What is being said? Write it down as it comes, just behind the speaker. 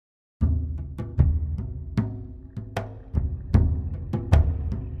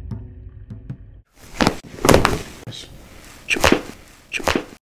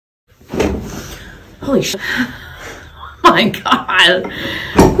Holy shit. My God.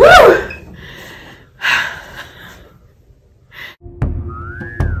 Woo!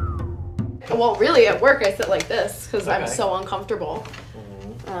 Well, really, at work I sit like this because I'm so uncomfortable.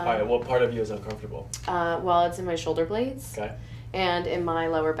 All right, what part of you is uncomfortable? Well, it's in my shoulder blades. Okay. And in my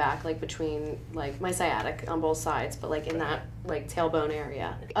lower back, like between like my sciatic on both sides, but like in that like tailbone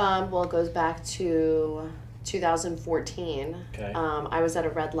area. Well, it goes back to 2014. Okay. I was at a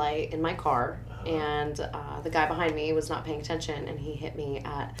red light in my car, and the guy behind me was not paying attention, and he hit me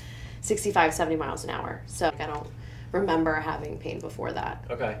at 65, 70 miles an hour. So like, I don't remember having pain before that.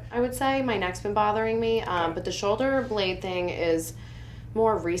 Okay. I would say my neck's been bothering me, but the shoulder blade thing is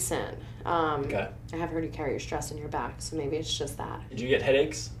more recent. I have heard you carry your stress in your back, so maybe it's just that. Did you get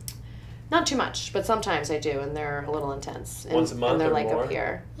headaches? Not too much, but sometimes I do, and they're a little intense. Once a month, and they're or like more? Up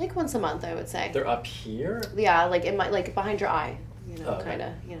here, like once a month, I would say. They're up here? Yeah, like in my behind your eye, you know, kind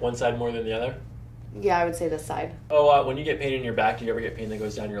of. You know. One side more than the other? Yeah, I would say this side. Oh, when you get pain in your back, do you ever get pain that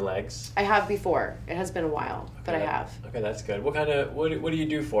goes down your legs? I have before. It has been a while, but I have. Okay, that's good. What do you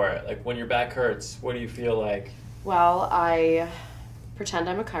do for it? Like when your back hurts, what do you feel like? Well, I pretend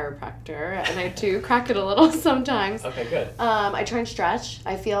I'm a chiropractor, and I do crack it a little sometimes. Okay, good. I try and stretch.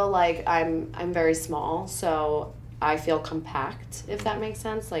 I feel like I'm very small, so I feel compact, if that makes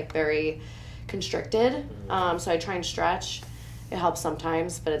sense, like very constricted. So I try and stretch. It helps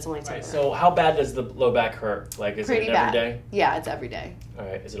sometimes, but it's only temporary. Right, so how bad does the low back hurt? Like, is Pretty it every bad. day? Yeah, it's every day. All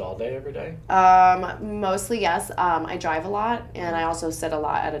right, is it all day, every day? Mostly, yes. I drive a lot, and I also sit a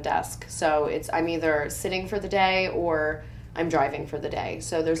lot at a desk. So I'm either sitting for the day or I'm driving for the day.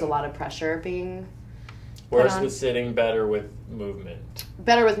 So there's a lot of pressure being Worse with sitting, better with movement.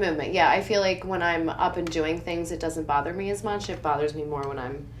 Better with movement, yeah. I feel like when I'm up and doing things, it doesn't bother me as much. It bothers me more when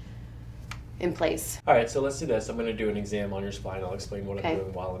I'm in place. All right, so let's do this. I'm going to do an exam on your spine. I'll explain what I'm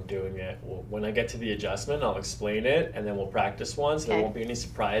doing while I'm doing it. When I get to the adjustment, I'll explain it, and then we'll practice one, so there won't be any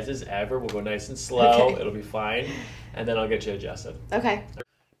surprises ever. We'll go nice and slow. It'll be fine, and then I'll get you adjusted. Okay.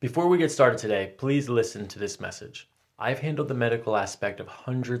 Before we get started today, please listen to this message. I've handled the medical aspect of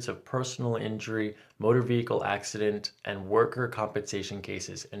hundreds of personal injury, motor vehicle accident, and worker compensation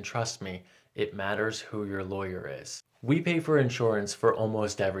cases, and trust me, it matters who your lawyer is. We pay for insurance for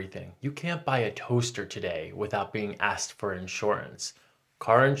almost everything. You can't buy a toaster today without being asked for insurance.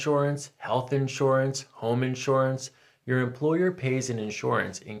 Car insurance, health insurance, home insurance. Your employer pays an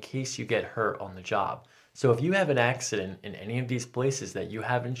insurance in case you get hurt on the job. So if you have an accident in any of these places that you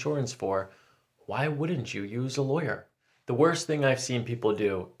have insurance for, why wouldn't you use a lawyer? The worst thing I've seen people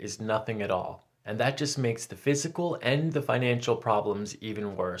do is nothing at all. And that just makes the physical and the financial problems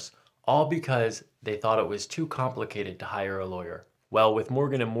even worse. All because they thought it was too complicated to hire a lawyer. Well, with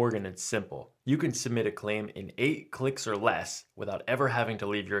Morgan & Morgan, it's simple. You can submit a claim in 8 clicks or less without ever having to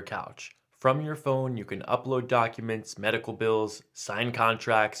leave your couch. From your phone, you can upload documents, medical bills, sign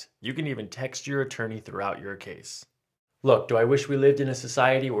contracts. You can even text your attorney throughout your case. Look, do I wish we lived in a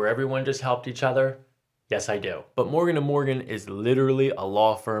society where everyone just helped each other? Yes, I do. But Morgan & Morgan is literally a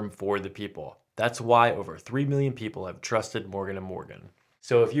law firm for the people. That's why over 3 million people have trusted Morgan & Morgan.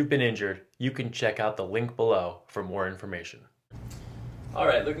 So if you've been injured, you can check out the link below for more information. All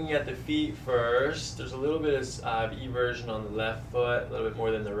right, looking at the feet first, there's a little bit of eversion on the left foot, a little bit more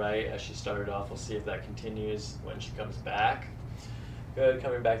than the right as she started off. We'll see if that continues when she comes back. Good,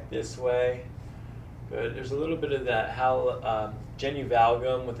 coming back this way. Good, there's a little bit of that genu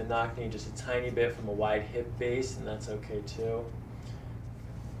valgum with the knock knee, just a tiny bit from a wide hip base, and that's okay too.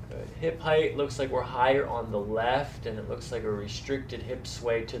 Good. Hip height looks like we're higher on the left, and it looks like a restricted hip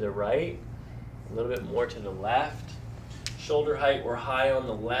sway to the right. A little bit more to the left. Shoulder height, we're high on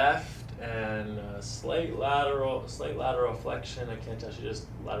the left, and slight lateral flexion. I can't tell you, just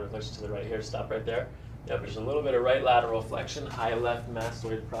lateral flexion to the right here. Stop right there. Yep, there's a little bit of right lateral flexion, high left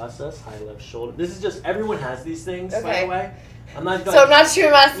mastoid process, high left shoulder. This is just, everyone has these things, by the way. I'm not going, so I'm not too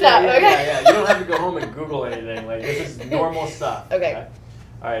messed up, okay? Yeah. You don't have to go home and Google anything. Like, this is normal stuff. Okay.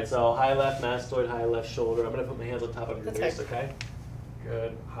 All right, so high left mastoid, high left shoulder. I'm going to put my hands on top of your waist, okay?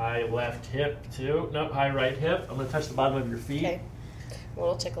 Good. High left hip, too. Nope, high right hip. I'm going to touch the bottom of your feet. Okay. A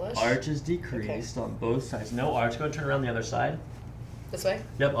little ticklish. Arch is decreased on both sides. No arch. Go and turn around the other side. This way?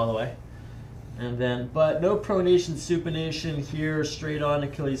 Yep, all the way. And then, but no pronation, supination here, straight on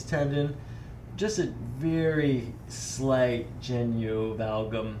Achilles tendon. Just a very slight genu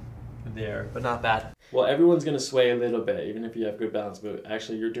valgum there, but not bad. Well, everyone's going to sway a little bit, even if you have good balance, but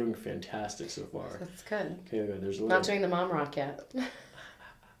actually you're doing fantastic so far. That's good. Okay, good. There's a little... Not doing the mom rock yet.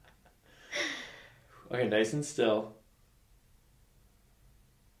 Okay, nice and still.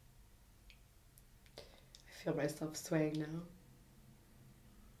 I feel myself swaying now.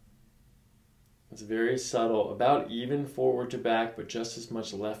 It's very subtle, about even forward to back, but just as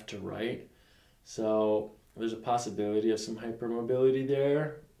much left to right. So there's a possibility of some hypermobility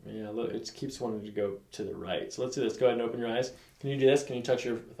there. Yeah, look, it keeps wanting to go to the right. So let's do this. Go ahead and open your eyes. Can you do this? Can you touch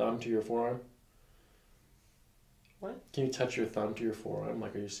your thumb to your forearm? What? Can you touch your thumb to your forearm?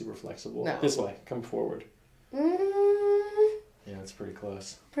 Like, are you super flexible? No. This way. Come forward. Mm, Yeah, it's pretty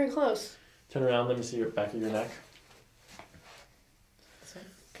close. pretty close. Turn around. Let me see your back of your neck.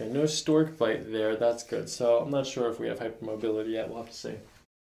 Okay, no stork bite there. That's good. So I'm not sure if we have hypermobility yet. We'll have to see.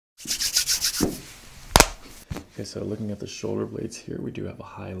 Okay, so looking at the shoulder blades here, we do have a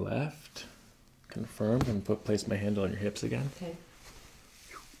high left. Confirmed. And place my hand on your hips again. Okay.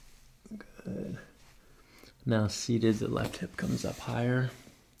 Good. Now seated, the left hip comes up higher.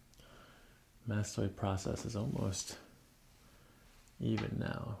 Mastoid process is almost even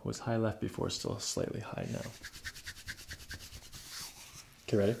now. It was high left before, still slightly high now.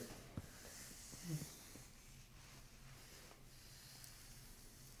 Okay, ready?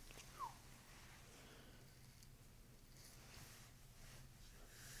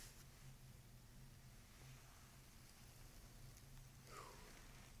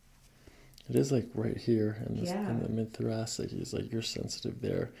 It is like right here in, in the mid-thoracic. He's like, you're sensitive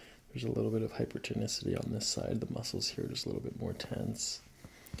there. There's a little bit of hypertonicity on this side. The muscles here are just a little bit more tense.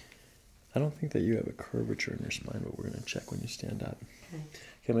 I don't think that you have a curvature in your spine, but we're going to check when you stand up. Okay.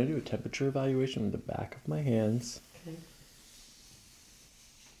 Okay, I'm going to do a temperature evaluation with the back of my hands. Okay.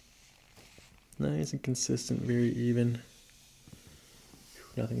 Nice and consistent, very even.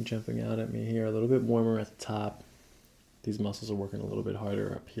 Nothing jumping out at me here. A little bit warmer at the top. These muscles are working a little bit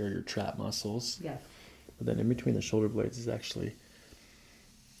harder up here, your trap muscles. Yeah. But then in between the shoulder blades is actually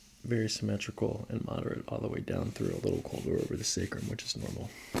very symmetrical and moderate all the way down through, a little colder over the sacrum, which is normal.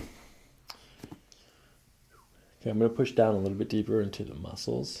 Okay, I'm going to push down a little bit deeper into the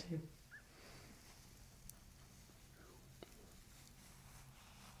muscles. Okay.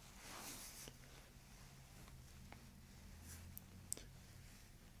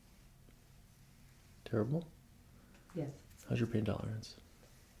 Terrible? Yes. How's your pain tolerance?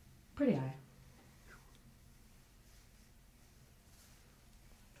 Pretty high.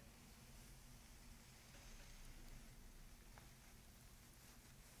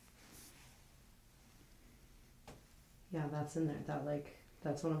 Yeah, that's in there.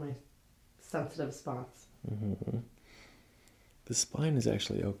 That's one of my sensitive spots. Mm-hmm. The spine is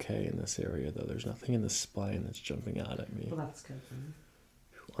actually okay in this area, though. There's nothing in the spine that's jumping out at me. Well, that's good.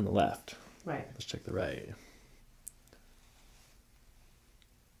 On the left. Right. Let's check the right.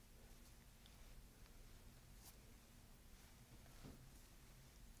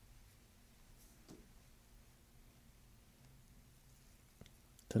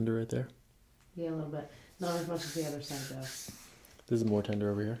 Tender right there? Yeah, a little bit. Not as much as the other side, though. This is more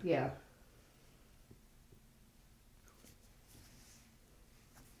tender over here? Yeah.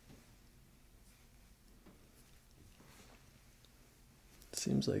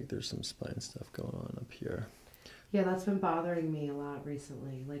 Seems like there's some spine stuff going on up here. Yeah, that's been bothering me a lot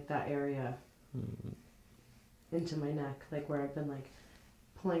recently. Like that area into my neck. Like where I've been like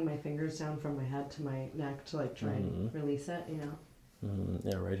pulling my fingers down from my head to my neck to like try and release it, you know?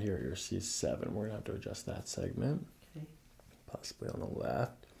 Yeah, right here, your C7. We're going to have to adjust that segment. Okay. Possibly on the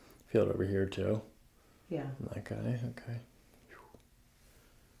left. Feel it over here too. Yeah. That guy, okay.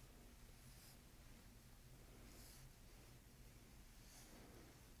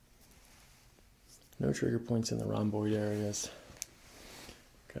 No trigger points in the rhomboid areas.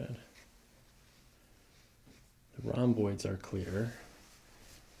 Good. The rhomboids are clear.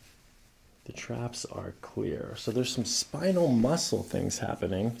 The traps are clear. So there's some spinal muscle things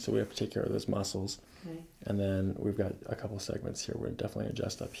happening. So we have to take care of those muscles. Okay. And then we've got a couple segments here. We're definitely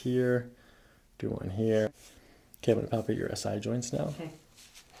adjust up here. Do one here. Okay, I'm going to palpate your SI joints now. Okay.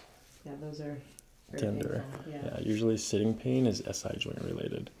 Yeah, those are tender. Yeah, usually sitting pain is SI joint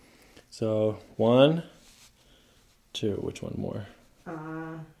related. So 1, 2. Which one more?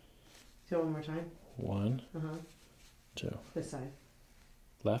 Do one more time. 1, 2. This side.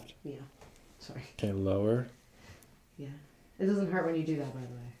 Left? Yeah. Sorry. Okay, lower. Yeah. It doesn't hurt when you do that, by the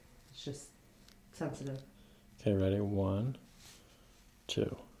way. It's just sensitive. Okay, ready? 1,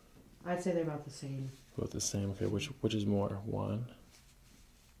 2. I'd say they're about the same. Both the same. Okay, which is more? 1,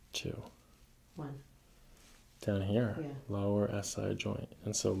 2. 1. Down here. Yeah. Lower SI joint.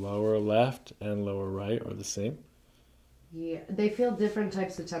 And so lower left and lower right are the same? Yeah. They feel different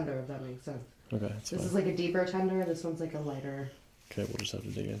types of tender, if that makes sense. Okay, that's This fine. is like a deeper tender. This one's like a lighter. Okay, we'll just have to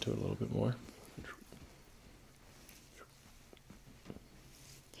dig into it a little bit more.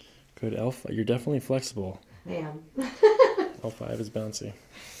 Good, L5. You're definitely flexible. I am. L5 is bouncy.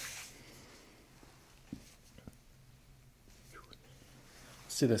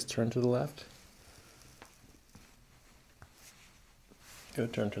 do this. Turn to the left.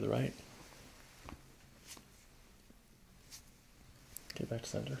 Good. Turn to the right. Get back to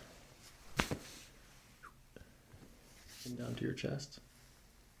center. And down to your chest.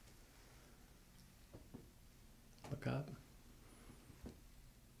 Look up.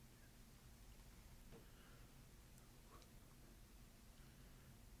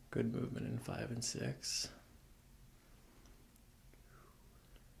 Good movement in 5 and 6.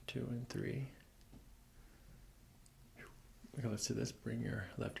 2 and 3. Okay, let's do this. Bring your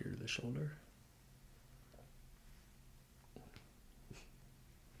left ear to the shoulder.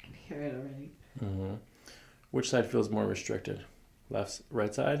 I hear it already. Mm-hmm. Which side feels more restricted?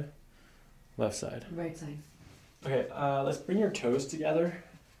 Right side? Left side? Right side. Okay, let's bring your toes together.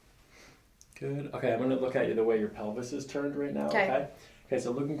 Good. Okay, I'm going to look at you the way your pelvis is turned right now. Okay. Okay,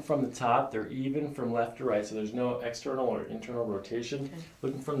 so looking from the top, they're even from left to right, so there's no external or internal rotation. Okay.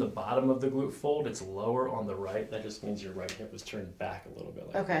 Looking from the bottom of the glute fold, it's lower on the right. That just means your right hip is turned back a little bit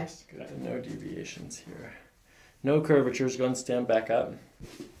like this. Good. And no deviations here. No curvatures. Go and stand back up.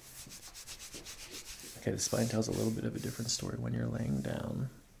 Okay, the spine tells a little bit of a different story when you're laying down.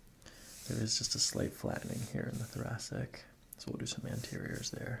 There is just a slight flattening here in the thoracic, so we'll do some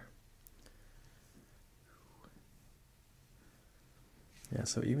anteriors there. Yeah,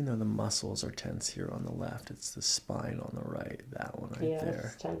 so even though the muscles are tense here on the left, it's the spine on the right, that one right there.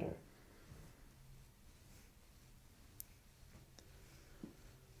 Yeah, it's tender.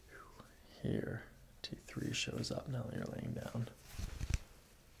 Here, T3 shows up now that you're laying down.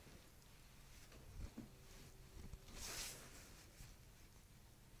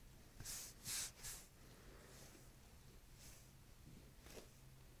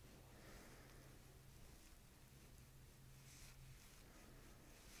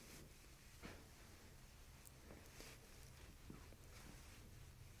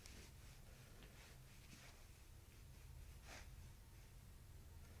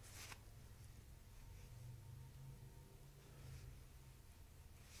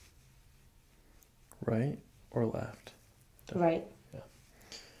 Right or left? Right. Yeah.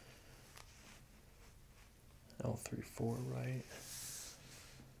 L3-4 right.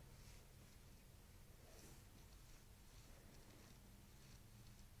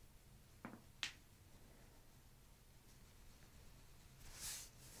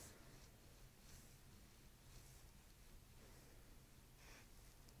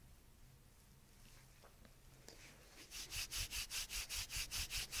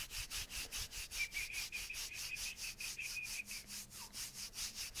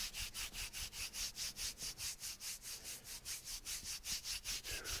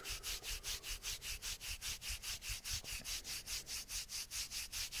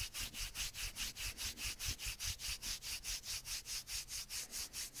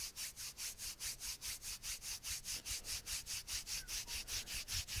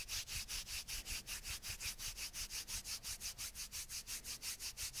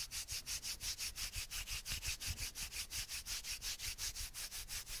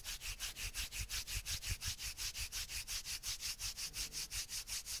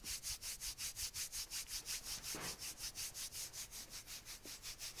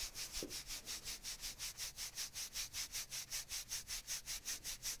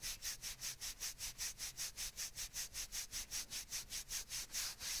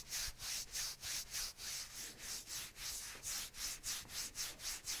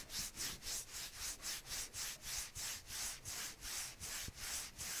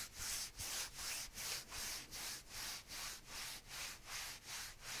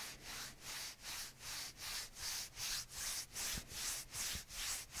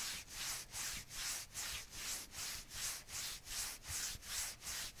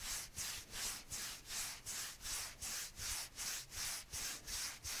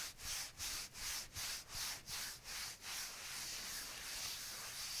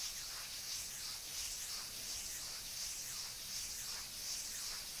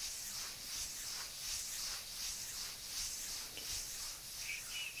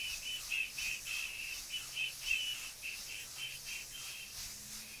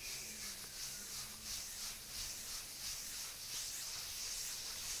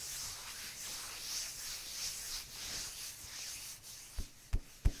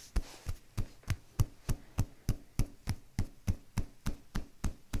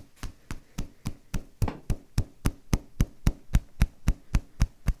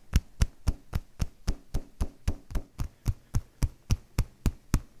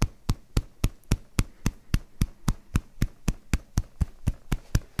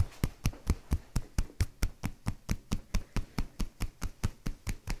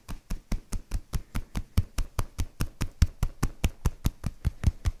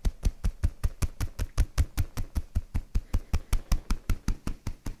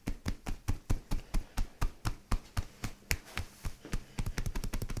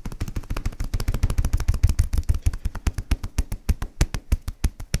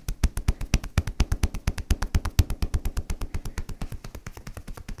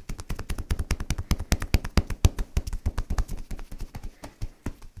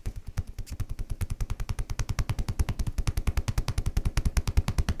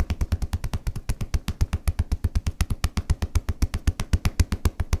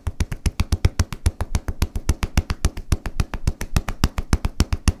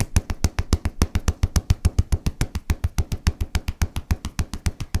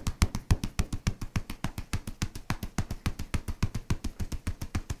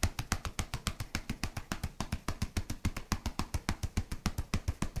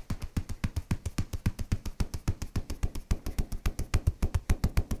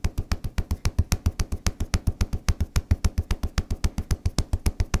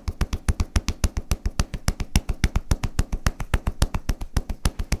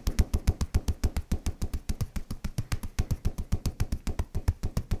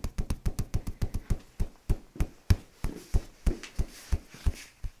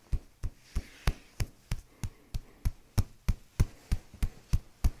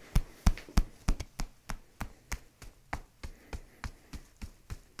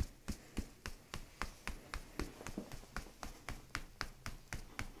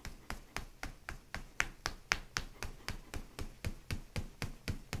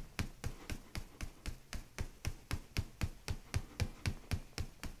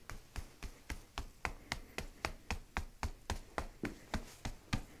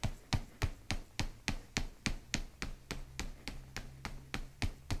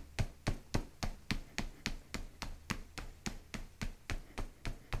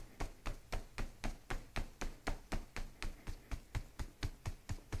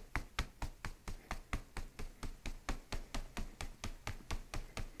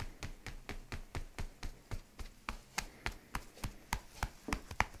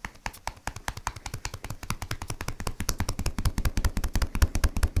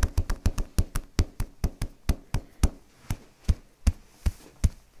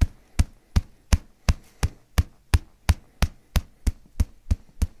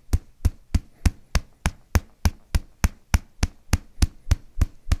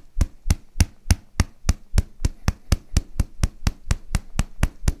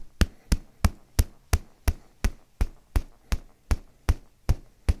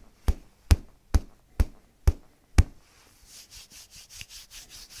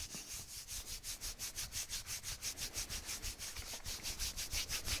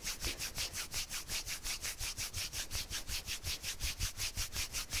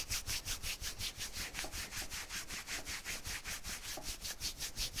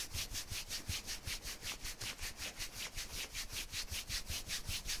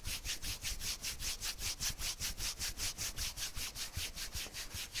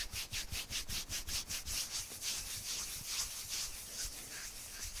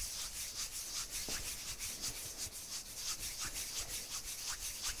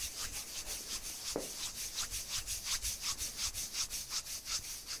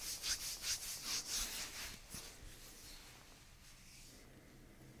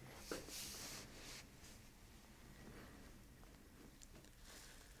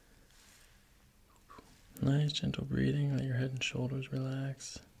 Nice, gentle breathing. Let your head and shoulders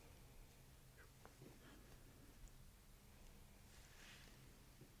relax.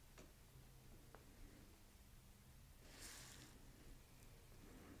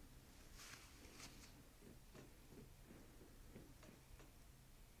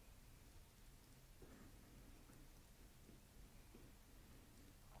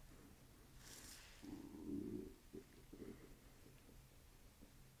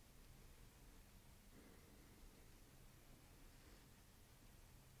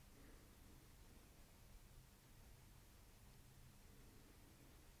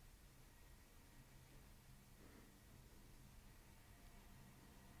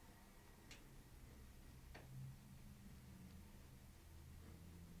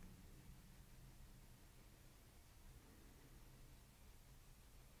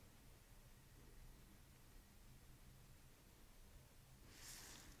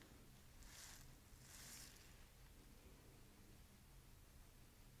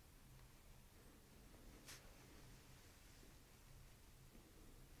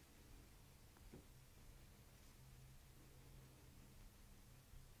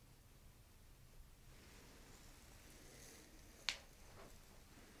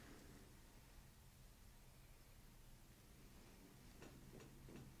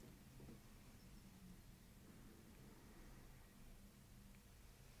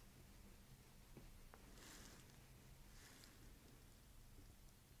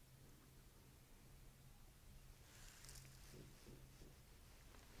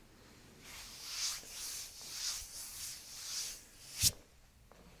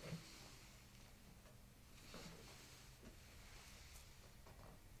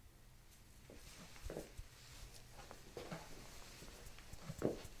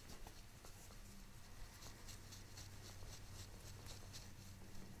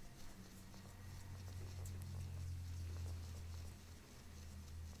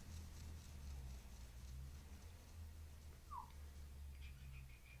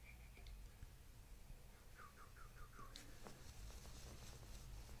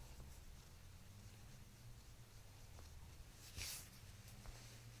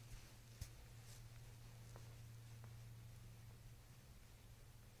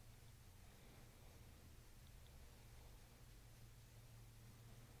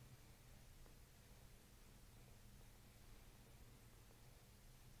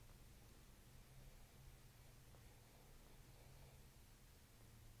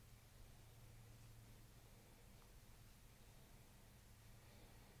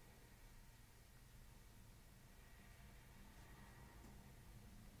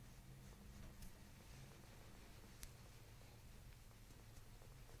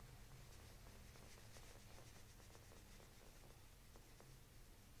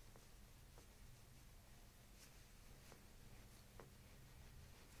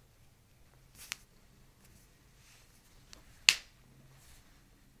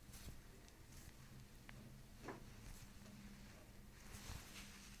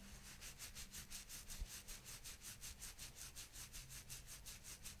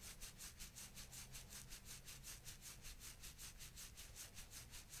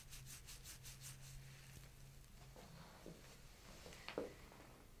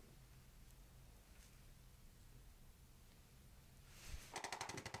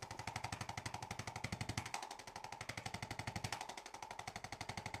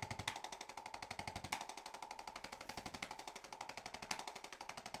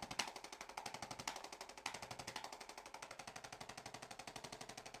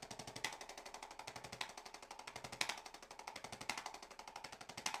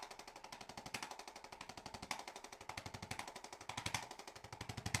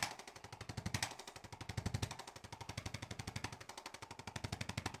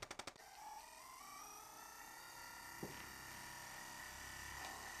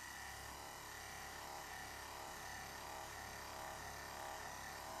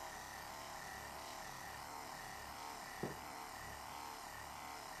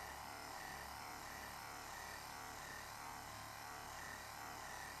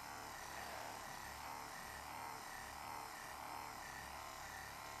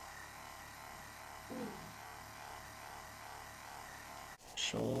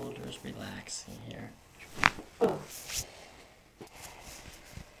 Shoulders relaxing here. Oh.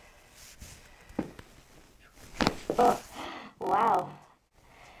 Oh. Wow.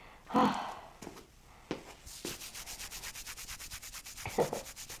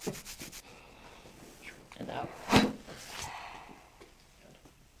 And out.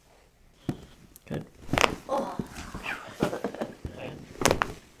 Good. Oh.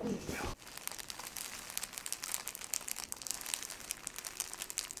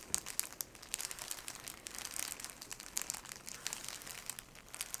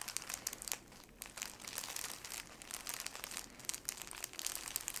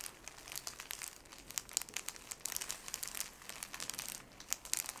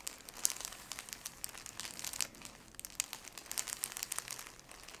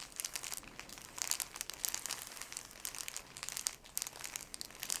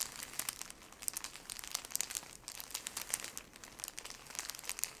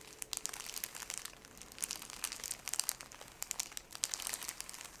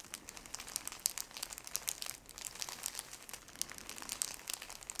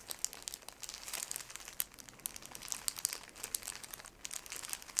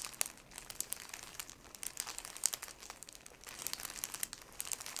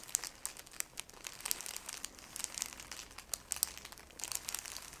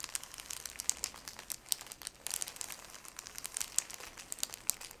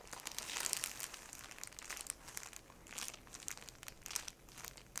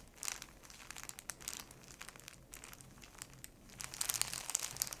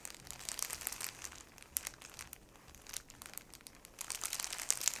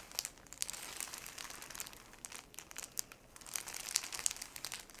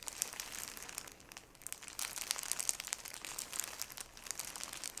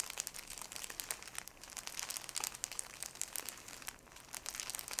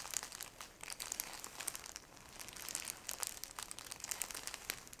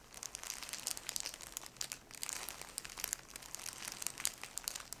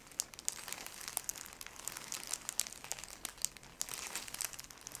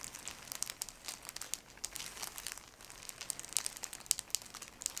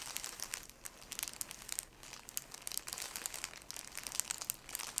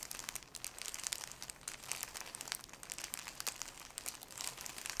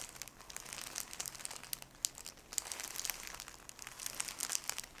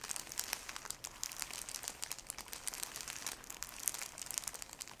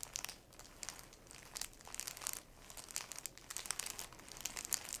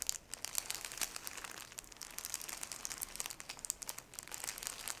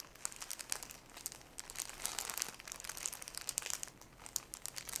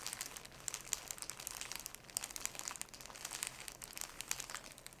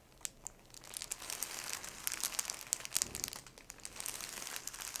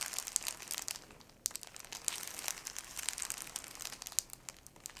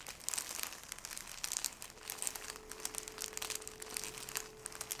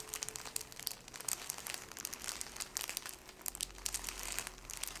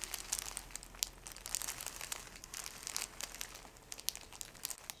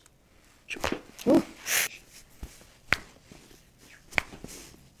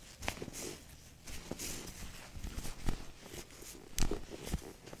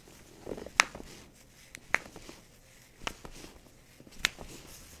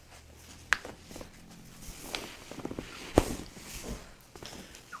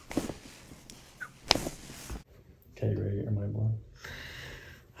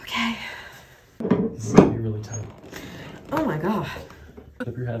 God.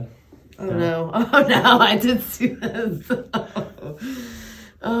 Flip your head. Oh no. Oh no, I did see this.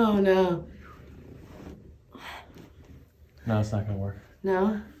 Oh no. No, it's not gonna work. No?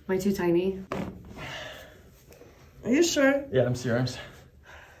 Am I too tiny? Are you sure? Yeah, I'm serious.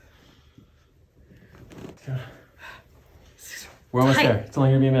 We're almost there. It's only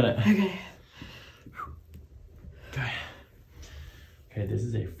gonna be a minute. Okay. Okay. Okay, this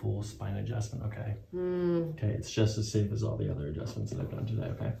is a full spine adjustment, okay? Mm. Okay, it's just as safe as all the other adjustments that I've done today,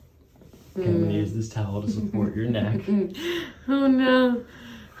 okay? Okay, I'm gonna use this towel to support your neck. Oh no.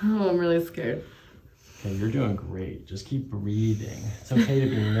 Oh, I'm really scared. Okay, you're doing great. Just keep breathing. It's okay to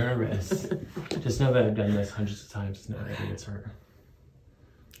be nervous. Just know that I've done this hundreds of times to know that it gets hurt.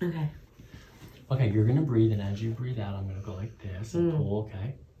 Okay. Okay, you're gonna breathe, and as you breathe out, I'm gonna go like this and pull,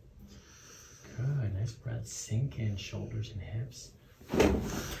 okay? Good, nice breath. Sink in, shoulders and hips.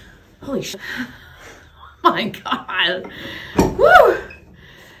 Holy shit. Oh my God. Woo!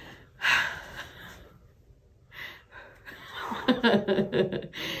 That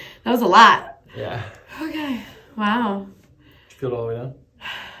was a lot. Yeah. Okay. Wow. Did you feel it all the way down?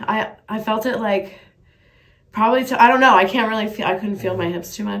 I felt it like probably I don't know. I can't really feel. I couldn't feel my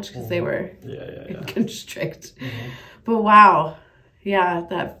hips too much because they were constrict. But wow. Yeah,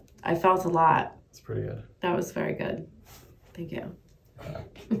 that I felt a lot. It's pretty good. That was very good. Thank you. I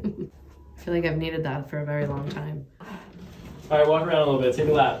feel like I've needed that for a very long time. All right, walk around a little bit. Take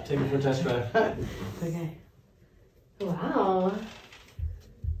a lap. Take it for a test drive. Okay. Wow.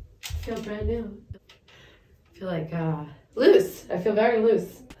 I feel brand new. I feel like loose. I feel very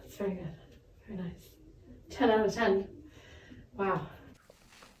loose. That's very good. Very nice. 10 out of 10. Wow.